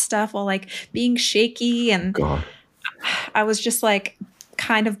with that stuff while like being shaky, and I was just like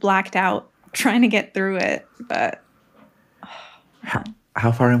kind of blacked out trying to get through it. But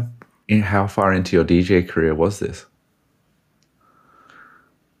how far into your DJ career was this?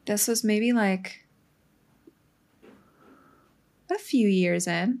 This was maybe like a few years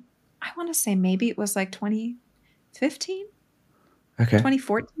in. I want to say maybe it was like 2015. Okay.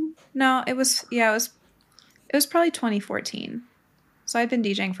 2014. No, it was probably 2014. So I'd been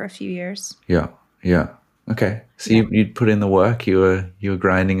DJing for a few years. Yeah. Okay. So you'd put in the work. You were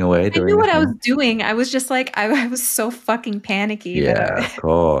grinding away. I knew what I was doing. I was just like, I was so fucking panicky. Yeah, of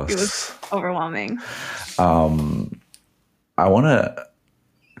course. It was overwhelming. I want to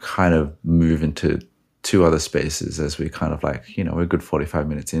kind of move into two other spaces as we kind of like, you know, we're a good 45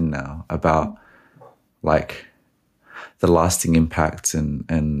 minutes in now, about like the lasting impacts and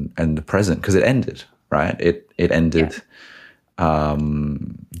the present, because it ended, right? It ended. Yeah.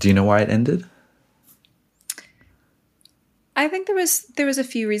 Do you know why it ended? I think there was a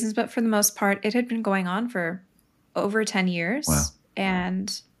few reasons, but for the most part, it had been going on for over 10 years. Wow.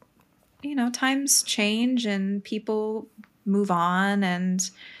 And, you know, times change and people move on, and,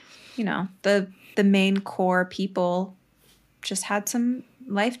 you know, the main core people just had some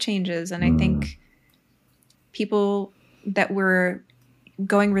life changes. And I think people that were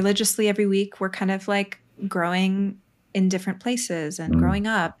going religiously every week were kind of like growing in different places and growing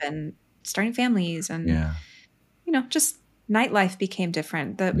up and starting families, and, you know, just nightlife became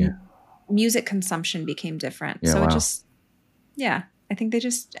different. The music consumption became different. Yeah, so wow. it just, I think they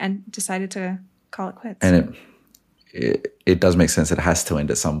just decided to call it quits. And it does make sense. It has to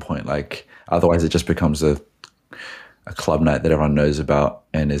end at some point. Like, otherwise it just becomes a club night that everyone knows about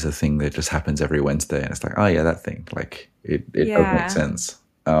and is a thing that just happens every Wednesday. And it's like, oh yeah, that thing. Like it does make sense.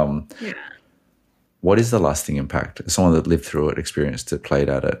 What is the lasting impact? Someone that lived through it, experienced it, played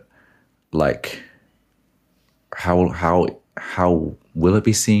at it. Like, how how will it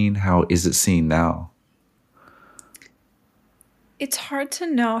be seen? How is it seen now? It's hard to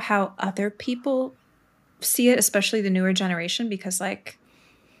know how other people see it, especially the newer generation, because like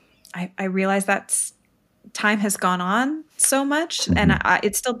I realize that time has gone on so much, and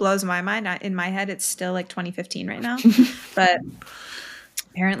it still blows my mind. In my head, it's still like 2015 right now, but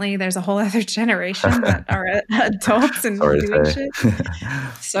apparently there's a whole other generation that are adults and Sorry doing to say. shit.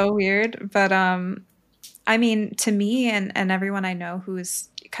 So weird. But I mean, to me and everyone I know who's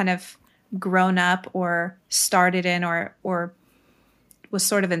kind of grown up or started in or was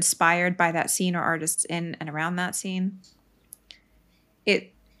sort of inspired by that scene or artists in and around that scene,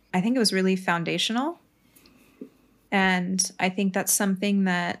 I think it was really foundational. And I think that's something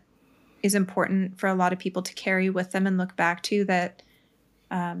that is important for a lot of people to carry with them and look back to, that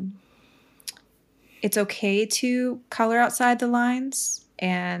it's okay to color outside the lines,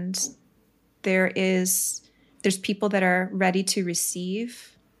 and there's people that are ready to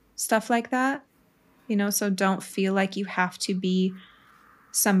receive stuff like that, you know, so don't feel like you have to be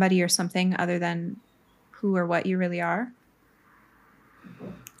somebody or something other than who or what you really are.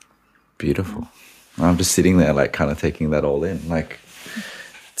 Beautiful. I'm just sitting there like kind of taking that all in. Like,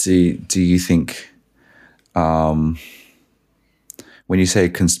 do you think when you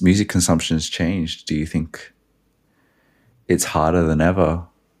say music consumption has changed, do you think it's harder than ever?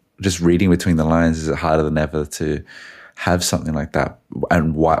 Just reading between the lines, is it harder than ever to have something like that?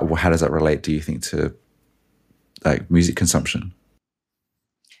 And how does that relate, do you think, to like music consumption?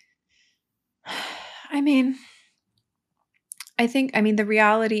 I mean, the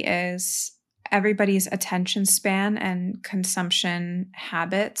reality is everybody's attention span and consumption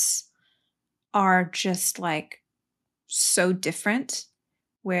habits are just like so different,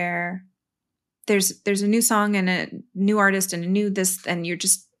 where there's a new song and a new artist and a new this, and you're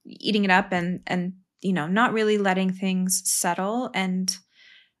just eating it up and you know, not really letting things settle and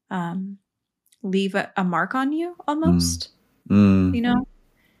leave a mark on you almost. You know?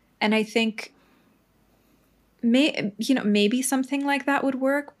 And I think maybe something like that would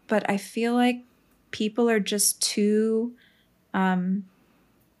work, but I feel like people are just too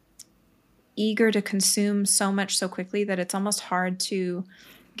eager to consume so much so quickly that it's almost hard to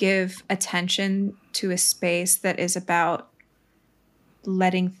give attention to a space that is about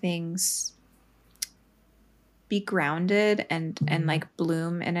letting things be grounded and like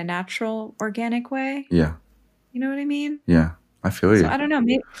bloom in a natural, organic way. Yeah. You know what I mean? Yeah. I feel you. So I don't know.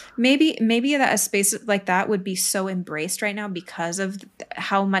 Maybe that a space like that would be so embraced right now because of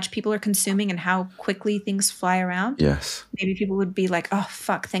how much people are consuming and how quickly things fly around. Yes. Maybe people would be like, "Oh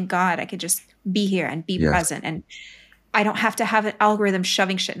fuck, thank God, I could just be here and be present, and I don't have to have an algorithm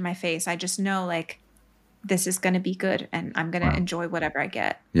shoving shit in my face. I just know like this is going to be good, and I'm going to enjoy whatever I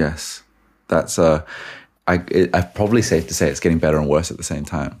get." Yes, that's I'd probably safe to say it's getting better and worse at the same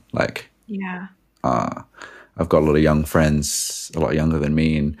time. Like, yeah. I've got a lot of young friends, a lot younger than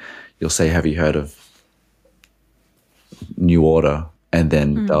me, and you'll say, "Have you heard of New Order?" And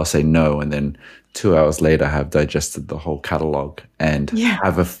then they'll say no, and then 2 hours later have digested the whole catalog and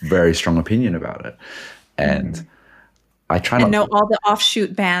have a very strong opinion about it. And I try not to know all the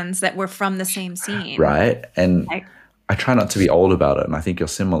offshoot bands that were from the same scene. Right. And I try not to be old about it. And I think you're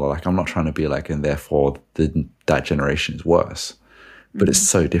similar. Like, I'm not trying to be like, and therefore that generation is worse. But it's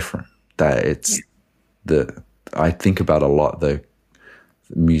so different that it's I think about a lot the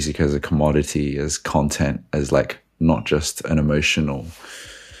music as a commodity, as content, as like not just an emotional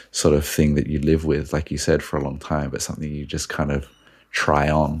sort of thing that you live with, like you said, for a long time, but something you just kind of try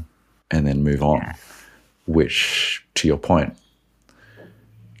on and then move on, which, to your point,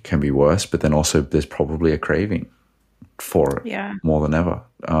 can be worse. But then also there's probably a craving for it more than ever.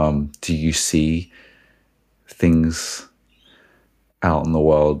 Do you see things out in the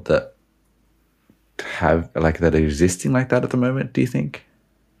world that have like that are existing like that at the moment, do you think?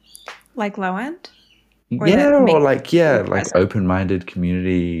 Like low end? Or like open-minded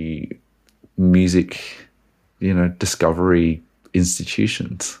community music, discovery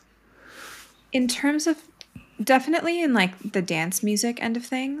institutions. In terms of definitely in like the dance music end of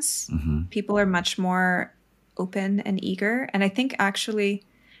things, people are much more open and eager. And I think actually,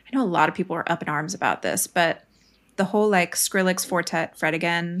 I know a lot of people are up in arms about this, but the whole like Skrillex Fortet Fred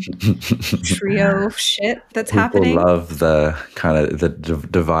Again trio shit that's happening. People love the kind of that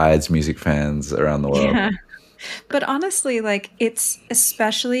divides music fans around the world. Yeah. But honestly, like it's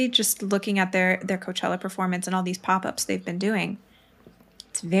especially just looking at their Coachella performance and all these pop-ups they've been doing.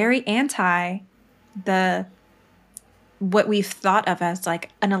 It's very anti what we've thought of as like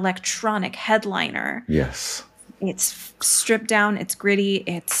an electronic headliner. Yes. It's stripped down, it's gritty,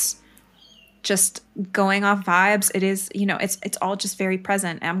 it's just going off vibes. It is, you know, it's all just very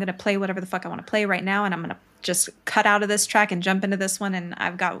present. I'm going to play whatever the fuck I want to play right now. And I'm going to just cut out of this track and jump into this one. And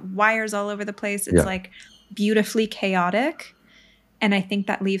I've got wires all over the place. It's like beautifully chaotic. And I think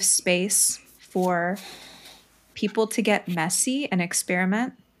that leaves space for people to get messy and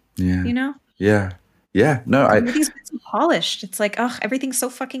experiment, you know? Yeah. Yeah. No, everything's been so polished. It's like, oh, everything's so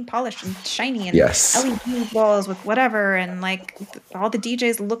fucking polished and shiny and LED walls with whatever. And like all the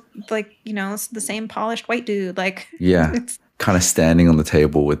DJs look like, you know, it's the same polished white dude. Like, it's kind of standing on the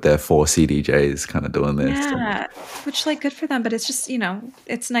table with their 4 CDJs kind of doing this. Yeah. Which like good for them. But it's just, you know,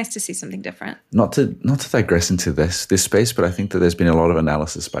 it's nice to see something different. Not to digress into this space, but I think that there's been a lot of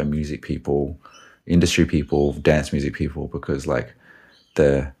analysis by music people, industry people, dance music people, because like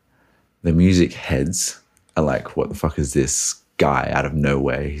the music heads are like, what the fuck is this guy out of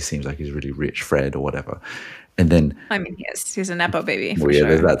nowhere? He seems like he's really rich, Fred or whatever. And then, I mean, he's a Nepo baby. For sure.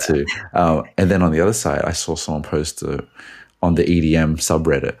 There's that too. And then on the other side, I saw someone post on the EDM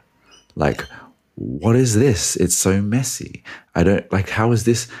subreddit, like, what is this? It's so messy. I don't like, how is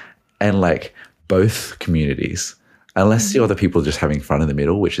this? And like both communities, unless the other people are just having fun in the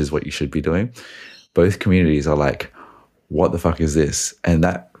middle, which is what you should be doing, both communities are like, what the fuck is this? And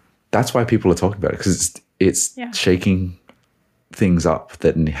that's why people are talking about it, because it's shaking things up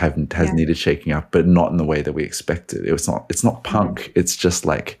that has needed shaking up, but not in the way that we expected. It's not punk. It's just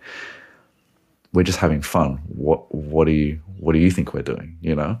like, we're just having fun. What do you think we're doing?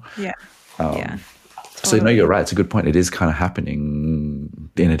 You know? Yeah. Totally. So no, you're right. It's a good point. It is kind of happening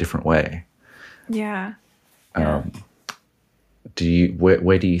in a different way. Yeah. Where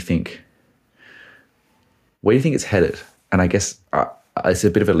do you think it's headed? And I guess it's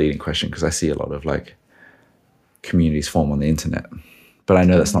a bit of a leading question, because I see a lot of like communities form on the internet, but I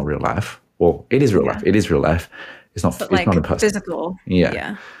know that's not real life. Well, it is real life. It is real life. It's not. But it's like not in person. Physical.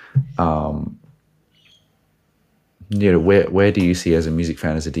 Yeah. You know, where do you see, as a music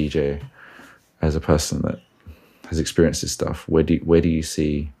fan, as a DJ, as a person that has experienced this stuff, where do you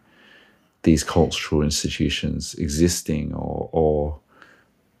see these cultural institutions existing, or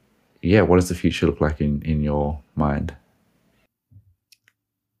what does the future look like in your mind?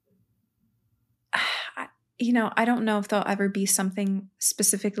 You know, I don't know if there'll ever be something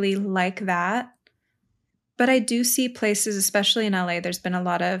specifically like that, but I do see places, especially in LA, there's been a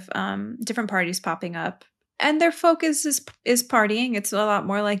lot of different parties popping up, and their focus is partying. It's a lot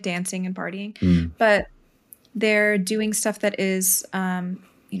more like dancing and partying, but they're doing stuff that is,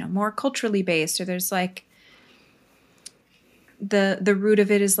 you know, more culturally based, or there's like the root of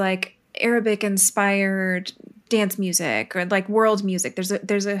it is like Arabic inspired dance music, or like world music.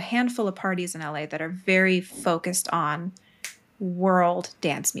 There's a handful of parties in LA that are very focused on world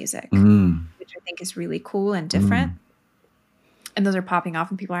dance music, which I think is really cool and different. And those are popping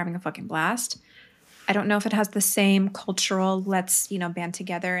off and people are having a fucking blast. I don't know if it has the same cultural, let's, you know, band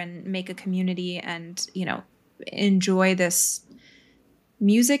together and make a community and, you know, enjoy this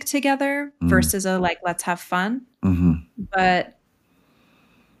music together versus a like, let's have fun. But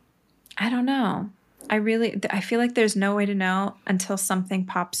I don't know. I feel like there's no way to know until something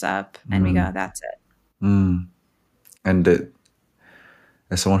pops up and we go, that's it. And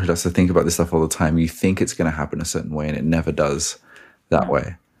as someone who does to think about this stuff all the time, you think it's going to happen a certain way and it never does that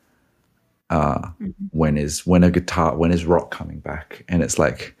way. When is rock coming back? And it's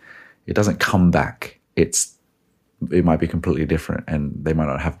like, it doesn't come back. It might be completely different and they might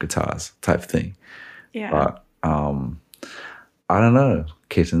not have guitars type thing. Yeah. But I don't know,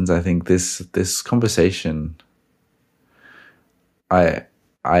 Kittens. I think this conversation, I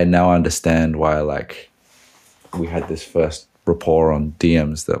now understand why like we had this first rapport on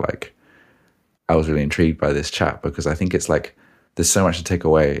DMs, that like I was really intrigued by this chat, because I think it's like there's so much to take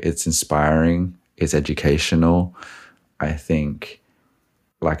away. It's inspiring. It's educational. I think,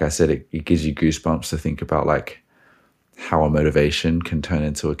 like I said, it gives you goosebumps to think about like how a motivation can turn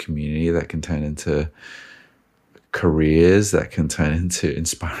into a community, that can turn into careers, that can turn into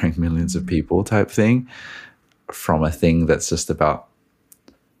inspiring millions of people type thing, from a thing that's just about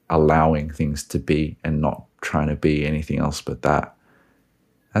allowing things to be and not trying to be anything else but that.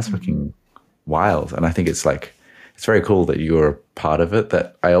 That's fucking wild. And I think it's like, it's very cool that you're a part of it.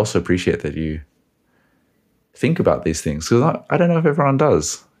 That I also appreciate that you think about these things, because I don't know if everyone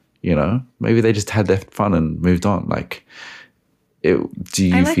does, you know, maybe they just had their fun and moved on. Like, do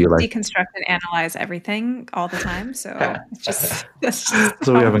you feel like deconstruct and analyze everything all the time? So that's what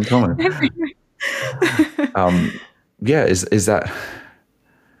we have in common. Is that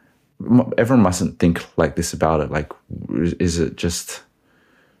everyone mustn't think like this about it? Like, is it just,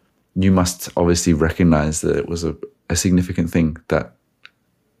 you must obviously recognize that it was a significant thing that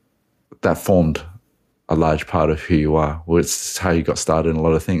that formed a large part of who you are. Well, it's how you got started in a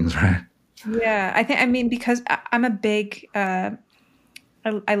lot of things, right? Yeah, I mean, because I'm a big, I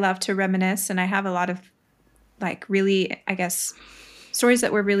love to reminisce, and I have a lot of like really, I guess, stories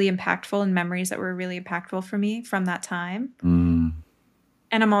that were really impactful and memories that were really impactful for me from that time.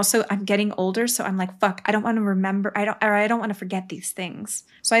 And I'm getting older, so I'm like, fuck, I don't want to remember, I don't want to forget these things.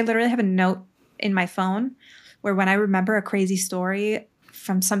 So I literally have a note in my phone where when I remember a crazy story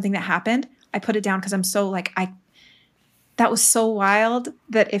from something that happened, I put it down because I'm so like, that was so wild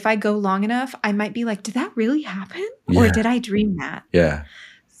that if I go long enough, I might be like, did that really happen? Or did I dream that? Yeah.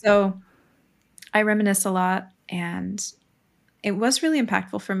 So I reminisce a lot, and it was really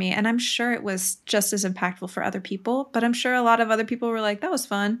impactful for me. And I'm sure it was just as impactful for other people, but I'm sure a lot of other people were like, that was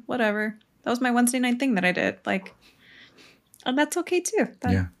fun, whatever. That was my Wednesday night thing that I did. Like, and that's okay too.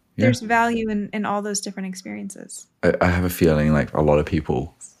 There's value in all those different experiences. I have a feeling like a lot of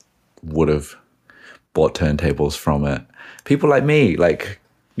people would have bought turntables from it. People like me, like,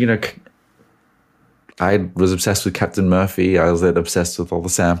 you know, I was obsessed with Captain Murphy. I was then obsessed with all the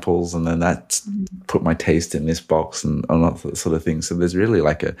samples, and then that put my taste in this box and all that sort of thing. So there's really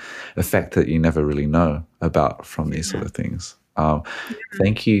like a effect that you never really know about from these sort of things.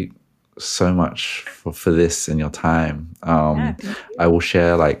 Thank you so much for this and your time. I will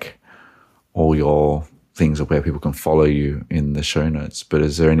share like all your things of where people can follow you in the show notes. But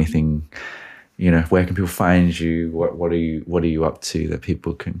is there anything, you know, where can people find you? What are you up to that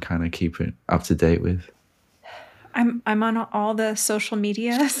people can kind of keep it up to date with? I'm on all the social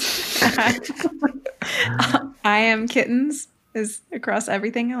medias. I am Kittens is across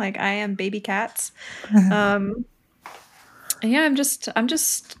everything. Like I am baby cats. Yeah, I'm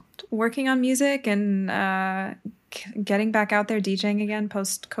just working on music and getting back out there DJing again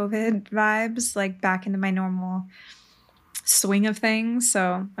post COVID vibes, like back into my normal swing of things.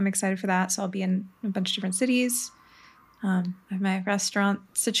 So I'm excited for that. So I'll be in a bunch of different cities. I have my restaurant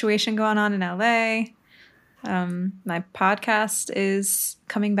situation going on in LA. My podcast is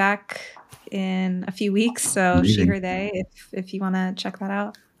coming back in a few weeks. So Amazing. she, her, they, if you want to check that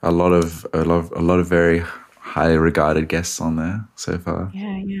out. A lot of very highly regarded guests on there so far.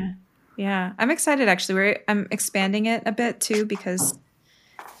 Yeah. I'm excited actually. I'm expanding it a bit too, because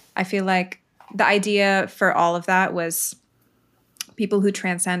I feel like the idea for all of that was people who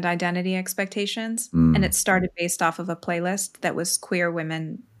transcend identity expectations. And it started based off of a playlist that was queer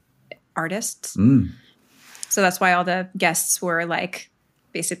women artists. So that's why all the guests were like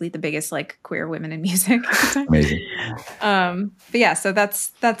basically the biggest like queer women in music. Amazing. But yeah, so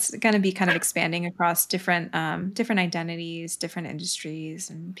that's going to be kind of expanding across different identities, different industries,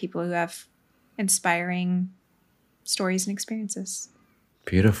 and people who have inspiring stories and experiences.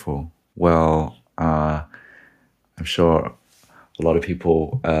 Beautiful. Well, I'm sure a lot of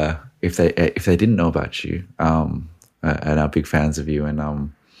people, if they didn't know about you, and are big fans of you,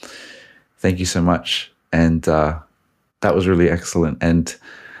 and thank you so much. And that was really excellent. And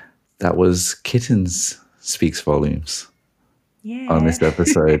that was Kittens Speaks Volumes on this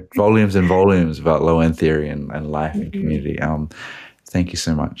episode. Volumes and volumes about low end theory and life and community. Thank you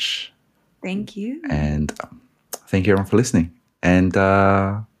so much. Thank you. And thank you everyone for listening. And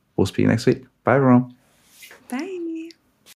we'll speak next week. Bye everyone.